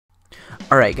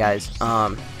Alright guys,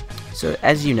 so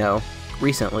as you know,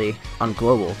 recently on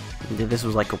Global, this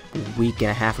was like a week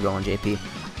and a half ago on JP,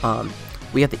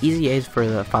 we got the easy A's for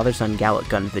the Father-Son Galick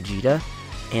gun Vegeta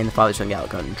and the Father-Son Galick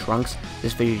gun Trunks.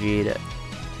 This video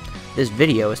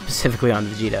is specifically on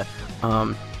Vegeta.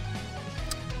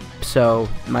 So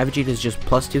my Vegeta is just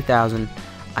plus 2,000.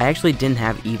 I actually didn't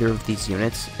have either of these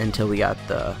units until we got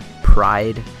the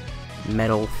Pride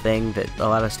medal thing that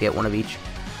allowed us to get one of each.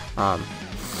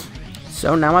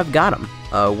 So now I've got him.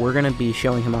 We're going to be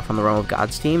showing him off on the Realm of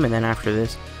Gods team, and then after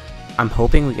this, I'm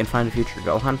hoping we can find a future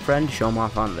Gohan friend to show him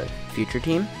off on the future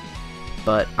team.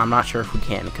 But I'm not sure if we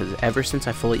can, because ever since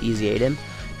I fully Easy 8'd him,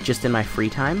 just in my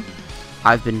free time,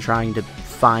 I've been trying to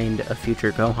find a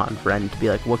future Gohan friend to be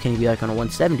like, what can he be like on a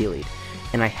 170 lead?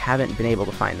 And I haven't been able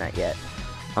to find that yet.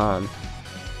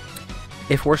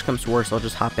 If worse comes to worse, I'll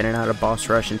just hop in and out of Boss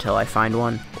Rush until I find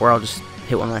one, or I'll just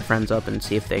hit one of my friends up and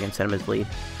see if they can send him his lead.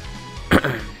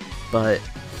 But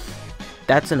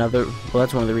that's one of the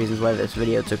reasons why this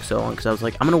video took so long, because I was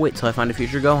like, I'm gonna wait till I find a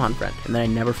future Gohan friend, and then I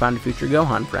never found a future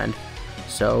Gohan friend,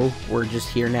 so we're just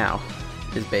here now,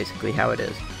 is basically how it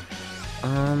is.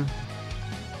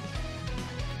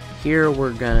 Here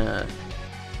we'll do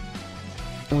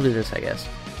this, I guess,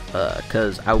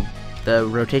 because the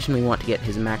rotation we want to get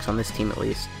his max on this team at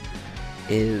least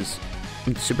is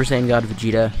Super Saiyan God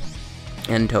Vegeta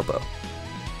and Topo.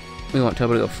 We want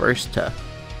Topo to go first to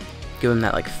give him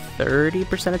that like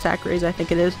 30% attack raise, I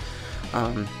think it is,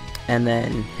 and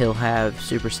then he'll have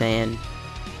Super Saiyan,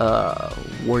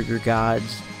 Warrior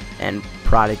Gods, and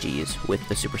Prodigies with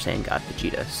the Super Saiyan God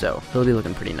Vegeta, so he'll be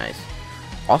looking pretty nice.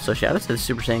 Also, shoutouts to the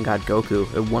Super Saiyan God Goku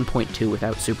at 1.2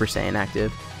 without Super Saiyan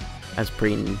active. That's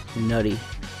pretty nutty.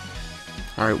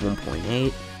 Alright,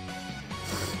 1.8.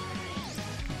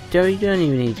 You don't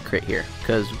even need to crit here,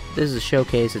 because this is a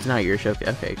showcase, it's not your showcase.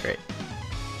 Okay, great.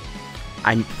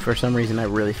 For some reason, I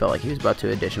really felt like he was about to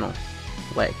additional.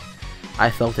 Like, I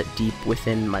felt it deep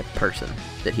within my person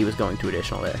that he was going to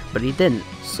additional there, but he didn't,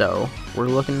 so we're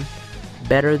looking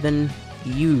better than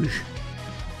usual.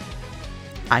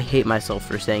 I hate myself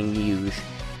for saying usual.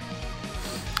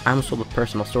 I almost told a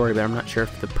personal story, but I'm not sure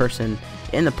if the person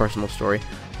in the personal story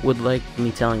would like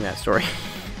me telling that story.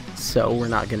 So we're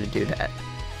not going to do that.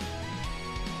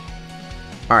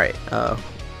 Alright,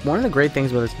 one of the great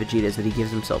things about this Vegeta is that he gives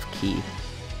himself Ki.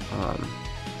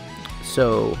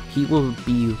 So he will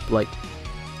be like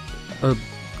a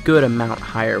good amount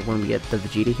higher when we get the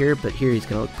Vegeta here, but here he's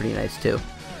going to look pretty nice too.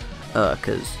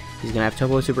 Because he's going to have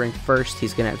Topo Super Rank first,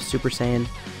 he's going to have Super Saiyan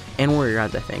and Warrior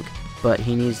Gods, I think. But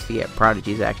he needs to get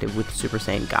Prodigies active with Super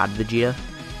Saiyan God Vegeta.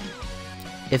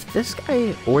 If this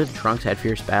guy or the Trunks had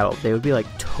Fierce Battle, they would be like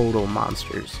total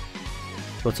monsters.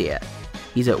 What's he at?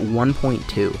 He's at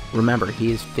 1.2. Remember,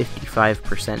 he is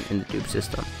 55% in the dupe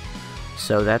system.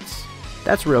 So that's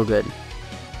real good.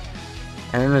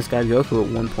 And then this guy Goku at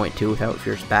 1.2 without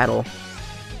Fierce Battle.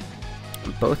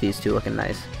 Both these two looking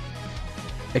nice.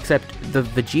 Except the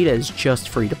Vegeta is just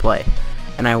free to play.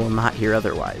 And I will not hear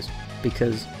otherwise.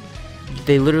 Because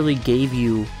they literally gave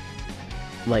you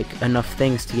like enough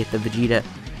things to get the Vegeta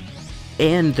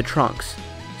and the Trunks.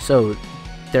 So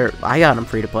I got them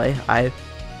free to play.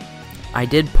 I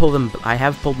did pull them. I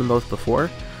have pulled them both before,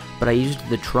 but I used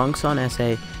the Trunks on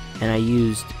SA and I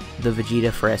used the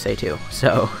Vegeta for SA2.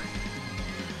 So,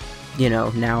 you know,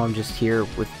 now I'm just here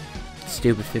with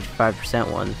stupid 55%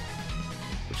 ones,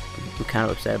 which I'm kind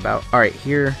of upset about. Alright,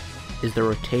 here is the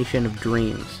rotation of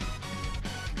dreams.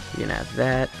 You're gonna have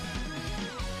that.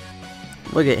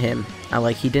 Look at him.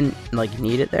 He didn't like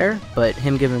need it there, but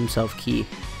him giving himself Ki,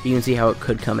 you can see how it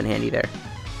could come in handy there.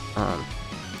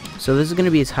 So this is going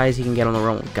to be as high as he can get on the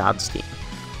Realm of Gods team.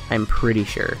 I'm pretty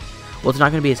sure. Well, it's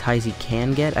not going to be as high as he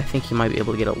can get. I think he might be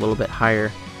able to get a little bit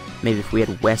higher. Maybe if we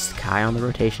had West Kai on the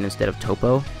rotation instead of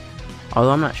Topo.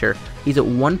 Although I'm not sure. He's at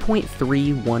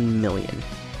 1.31 million.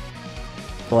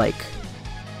 Like,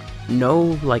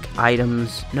 no, like,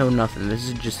 items, no nothing. This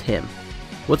is just him.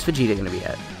 What's Vegeta going to be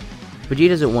at?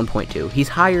 Vegeta's at 1.2. He's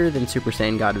higher than Super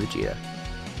Saiyan God Vegeta.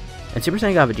 And Super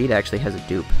Saiyan God Vegeta actually has a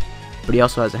dupe. But he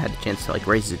also hasn't had the chance to like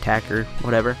raise his attack or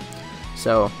whatever.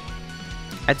 So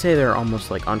I'd say they're almost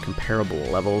like on comparable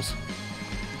levels.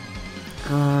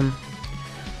 I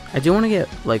do want to get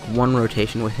like one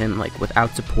rotation with him like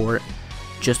without support,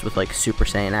 just with like Super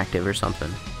Saiyan active or something.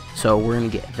 So we're gonna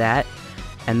get that,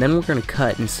 and then we're gonna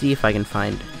cut and see if I can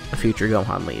find a future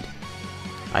Gohan lead.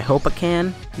 I hope I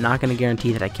can. Not gonna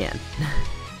guarantee that I can.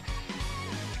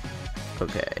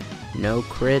 Okay, no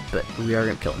crit, but we are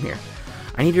gonna kill him here.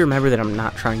 I need to remember that I'm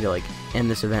not trying to like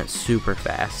end this event super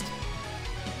fast.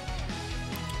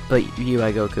 But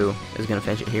UI Goku is going to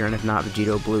finish it here, and if not,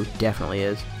 Vegeta Blue definitely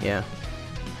is. Yeah.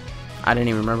 I didn't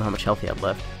even remember how much health he had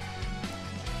left.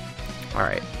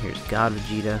 Alright, here's God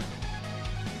Vegeta.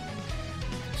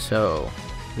 So,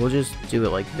 we'll just do it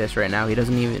like this right now. He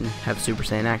doesn't even have Super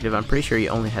Saiyan active. I'm pretty sure he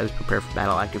only has Prepare for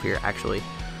Battle active here, actually.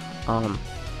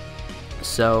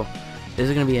 So, this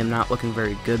is going to be him not looking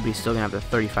very good, but he's still going to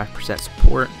have the 35%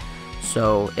 support.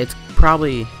 So, it's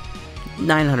probably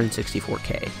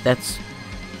 964k.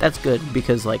 That's good,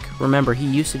 because, like, remember, he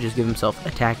used to just give himself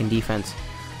attack and defense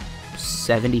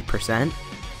 70%,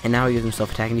 and now he gives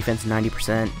himself attack and defense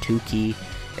 90%, 2 key.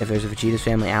 If there's a Vegeta's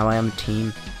family ally on the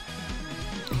team,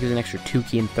 he gives an extra 2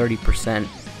 key and 30%.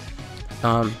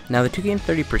 Now the 2 key and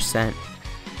 30%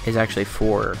 is actually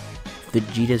for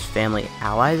Vegeta's family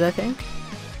allies, I think?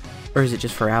 Or is it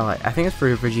just for allies? I think it's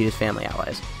for Vegeta's family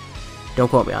allies. Don't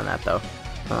quote me on that, though.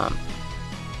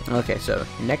 Okay, so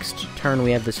next turn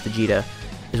we have this Vegeta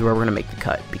is where we're going to make the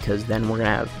cut, because then we're going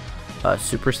to have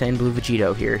Super Saiyan Blue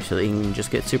Vegeta here, so that you can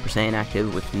just get Super Saiyan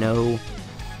active with no,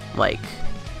 like,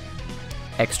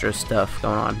 extra stuff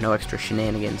going on, no extra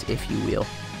shenanigans, if you will.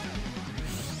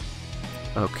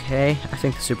 Okay, I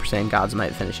think the Super Saiyan Gods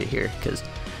might finish it here, because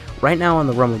right now on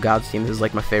the Realm of Gods team, this is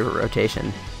like my favorite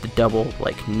rotation, the double,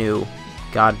 like, new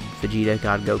God Vegeta,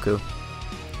 God Goku.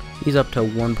 He's up to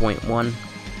 1.1,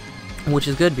 which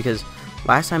is good, because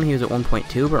last time he was at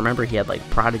 1.2, but remember he had like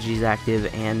Prodigies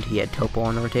active and he had Topo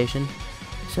on the rotation.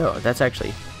 So that's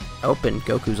actually open.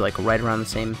 Goku's like right around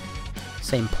the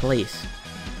same place.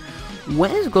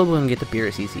 When is Global going to get the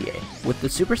Beerus EZA? With the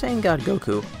Super Saiyan God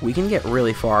Goku, we can get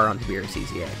really far on the Beerus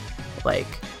EZA.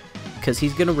 Like, because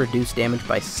he's going to reduce damage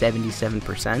by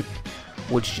 77%,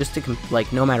 which just to,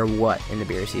 like, no matter what in the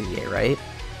Beerus EZA, right?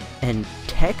 And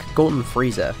Tech Golden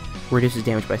Frieza reduces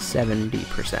damage by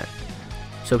 70%.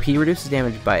 So he reduces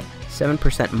damage by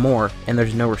 7% more, and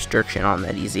there's no restriction on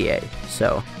that EZA.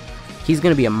 So he's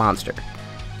going to be a monster.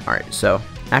 Alright, so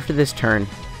after this turn,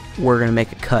 we're going to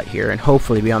make a cut here and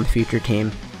hopefully be on the future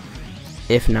team.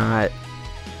 If not,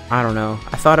 I don't know.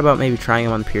 I thought about maybe trying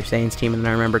him on the Pure Saiyans team, and then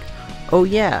I remembered, oh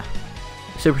yeah,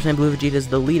 Super Saiyan Blue Vegeta is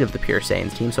the lead of the Pure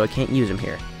Saiyans team, so I can't use him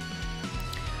here.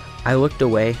 I looked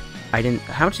away. I didn't.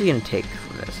 How much is he going to take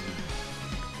from this?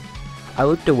 I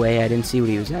looked away, I didn't see what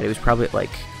he was at. He was probably at like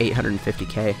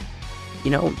 850k. You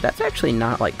know, that's actually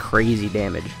not like crazy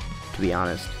damage, to be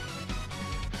honest.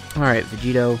 Alright,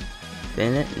 Vegito,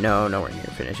 finish? No, nowhere near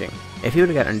finishing. If he would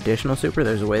have got an additional super,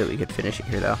 there's a way that we could finish it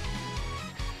here, though.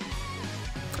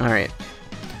 Alright.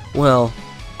 Well,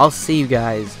 I'll see you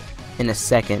guys in a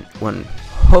second when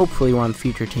hopefully we're on the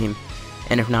future team.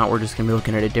 And if not, we're just going to be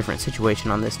looking at a different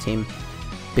situation on this team,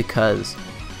 because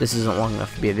this isn't long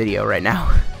enough to be a video right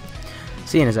now.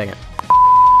 See you in a second.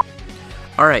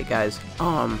 Alright guys,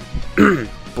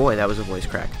 boy, that was a voice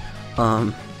crack.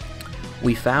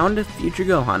 We found a future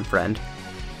Gohan friend.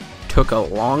 Took a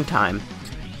long time,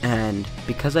 and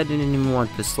because I didn't even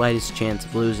want the slightest chance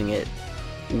of losing it,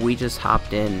 we just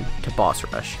hopped in to Boss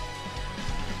Rush.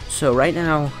 So right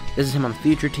now, this is him on the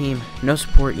future team, no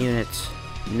support units,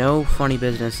 no funny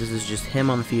business. This is just him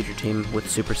on the future team with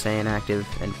Super Saiyan active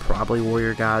and probably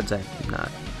Warrior Gods. I'm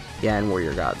not, yeah, and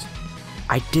Warrior Gods.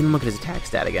 I didn't look at his attack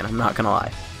stat again, I'm not gonna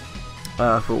lie.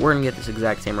 But we're gonna get this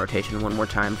exact same rotation one more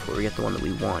time before we get the one that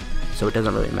we want. So it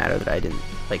doesn't really matter that I didn't,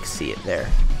 like, see it there.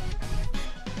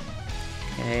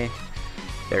 Okay,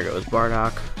 there goes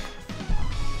Bardock.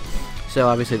 So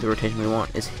obviously the rotation we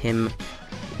want is him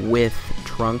with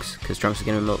Trunks, because Trunks is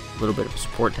getting a little bit of a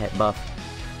support type buff.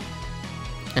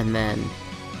 And then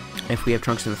if we have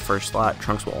Trunks in the first slot,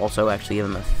 Trunks will also actually give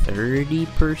him a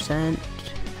 30%.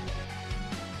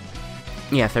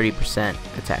 Yeah, 30%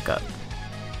 attack up.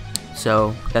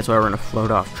 So that's why we're gonna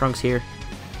float off Trunks here.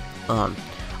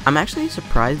 I'm actually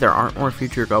surprised there aren't more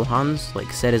future Gohans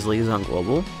like set as leads on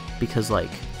Global, because like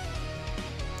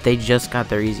they just got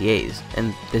their EZAs,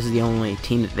 and this is the only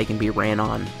team that they can be ran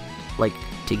on like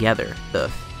together, the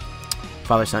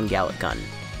father-son Galick gun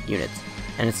units.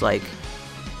 And it's like,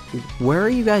 where are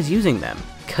you guys using them?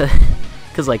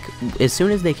 Because like as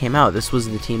soon as they came out, this was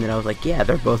the team that I was like, yeah,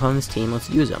 they're both on this team, let's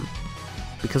use them.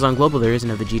 Because on Global there isn't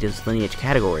a Vegeta's lineage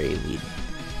category lead.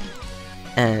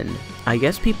 And I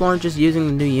guess people aren't just using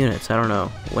the new units, I don't know.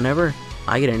 Whenever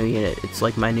I get a new unit, it's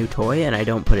like my new toy, and I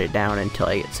don't put it down until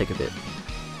I get sick of it.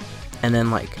 And then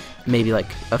like, maybe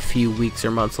like a few weeks or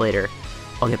months later,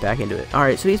 I'll get back into it.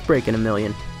 Alright, so he's breaking 1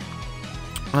 million.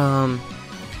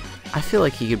 I feel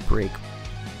like he could break,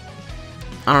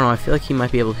 I don't know, I feel like he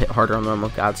might be able to hit harder on the Realm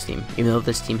of Gods team, even though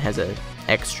this team has a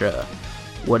extra,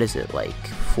 what is it, like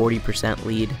 40%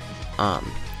 lead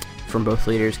from both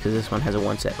leaders, because this one has a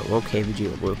 1 set. Okay,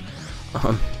 Vegeta Blue.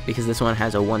 because this one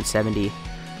has a 170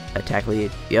 attack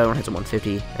lead, the other one has a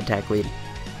 150 attack lead.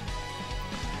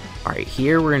 Alright,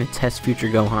 here we're going to test Future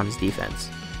Gohan's defense.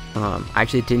 I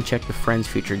actually didn't check the friend's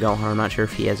Future Gohan. I'm not sure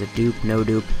if he has a dupe,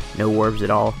 no orbs at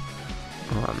all.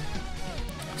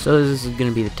 So this is going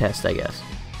to be the test, I guess.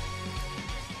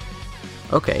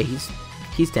 Okay,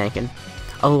 he's tanking.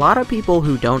 A lot of people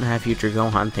who don't have Future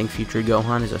Gohan think Future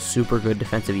Gohan is a super good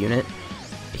defensive unit.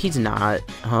 He's not.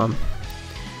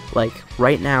 Like,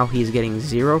 right now he's getting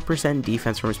 0%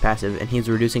 defense from his passive, and he's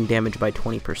reducing damage by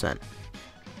 20%.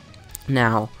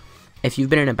 Now, if you've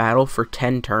been in a battle for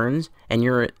 10 turns, and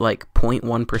you're at, like, 0.1%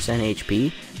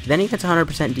 HP, then he gets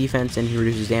 100% defense, and he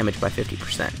reduces damage by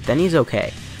 50%. Then he's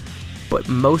okay. But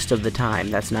most of the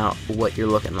time, that's not what you're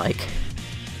looking like.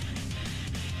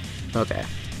 Okay.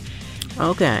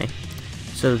 Okay.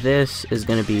 So this is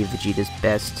going to be Vegeta's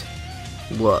best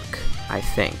look, I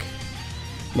think.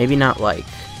 Maybe not like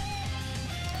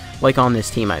on this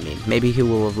team, I mean. Maybe he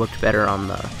will have looked better on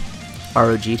the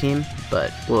ROG team,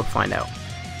 but we'll find out.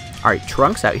 Alright,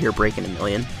 Trunks out here breaking a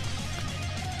million.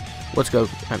 Let's go.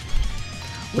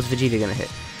 What's Vegeta gonna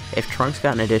hit? If Trunks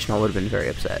got an additional, I would have been very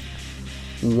upset.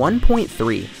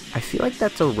 1.3. I feel like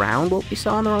that's around what we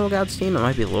saw on the Realm of Gods team. It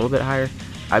might be a little bit higher.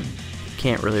 I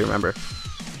can't really remember.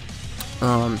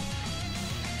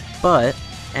 But,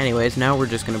 anyways, now we're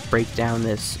just gonna break down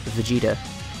this Vegeta.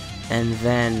 And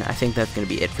then I think that's going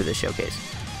to be it for this showcase.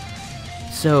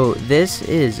 So this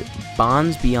is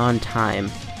Bonds Beyond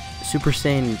Time, Super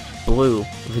Saiyan Blue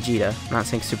Vegeta. I'm not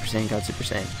saying Super Saiyan God Super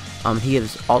Saiyan. He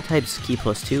gives all types Ki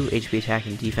 +2, HP attack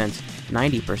and defense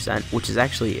 90%, which is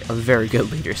actually a very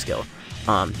good leader skill.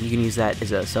 You can use that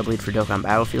as a sub lead for Dokkan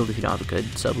Battlefield if you don't have a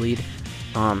good sub lead.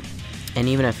 And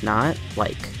even if not,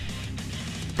 like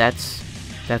that's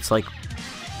like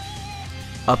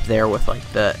up there with like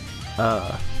the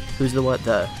who's the what?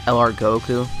 The LR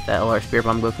Goku, the LR Spirit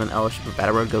Bomb Goku, and the LR Super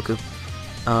Battle Road Goku.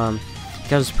 He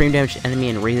causes supreme damage to enemy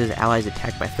and raises allies'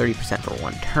 attack by 30% for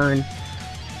one turn.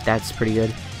 That's pretty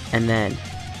good. And then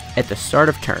at the start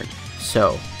of turn,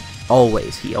 so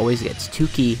he always gets 2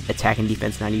 Ki, attack and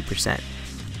defense 90%.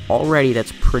 Already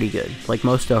that's pretty good. Like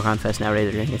most Dokkan Fest nowadays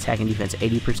are getting attack and defense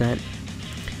 80%,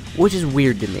 which is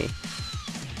weird to me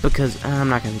because I'm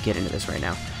not going to get into this right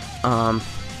now.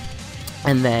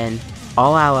 And then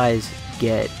all allies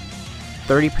get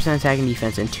 30% attack and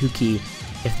defense and 2 Ki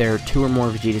if there are 2 or more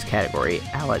Vegeta's category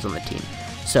allies on the team.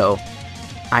 So,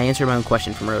 I answered my own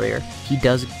question from earlier. He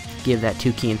does give that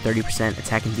 2 Ki and 30%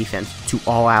 attack and defense to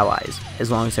all allies, as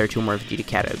long as there are 2 or more Vegeta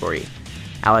category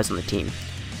allies on the team.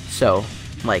 So,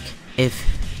 like, if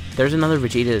there's another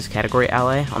Vegeta's category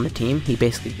ally on the team, he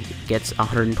basically gets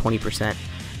 120%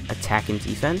 attack and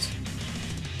defense.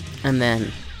 And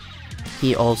then,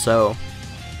 he also...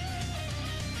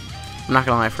 I'm not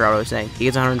gonna lie, I forgot what I was saying. He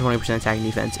gets 120% attack and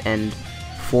defense and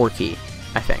 4 Ki,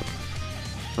 I think.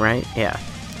 Right? Yeah.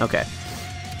 Okay.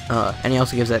 And he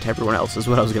also gives that to everyone else, is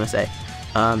what I was gonna say.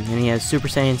 And he has Super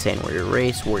Saiyan, Saiyan Warrior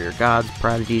Race, Warrior Gods,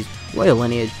 Prodigies, Royal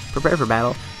Lineage, Prepare for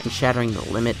Battle, and Shattering the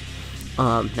Limit.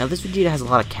 Now this Vegeta has a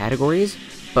lot of categories,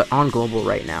 but on Global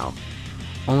right now,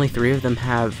 only 3 of them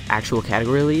have actual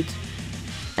category leads,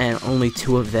 and only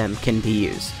 2 of them can be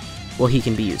used. Well, he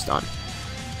can be used on.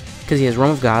 Because he has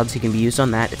Realm of Gods, he can be used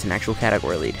on that, it's an actual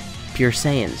category lead. Pure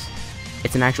Saiyans,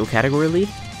 it's an actual category lead,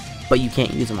 but you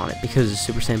can't use him on it because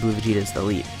Super Saiyan Blue Vegeta is the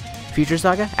lead. Future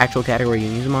Saga, actual category, you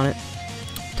can use him on it.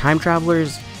 Time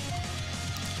Travelers,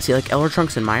 see like LR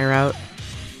Trunks and Mai are out,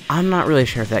 I'm not really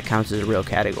sure if that counts as a real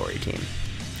category team.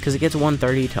 Because it gets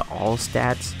 130 to all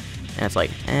stats, and it's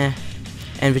like, eh.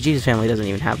 And Vegeta's family doesn't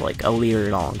even have like a leader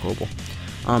at all on Global.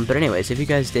 But anyways, if you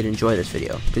guys did enjoy this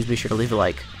video, please be sure to leave a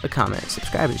like, a comment,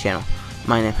 subscribe to the channel.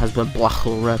 My name has been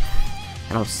Blachlrep,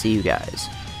 and I'll see you guys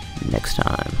next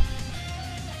time.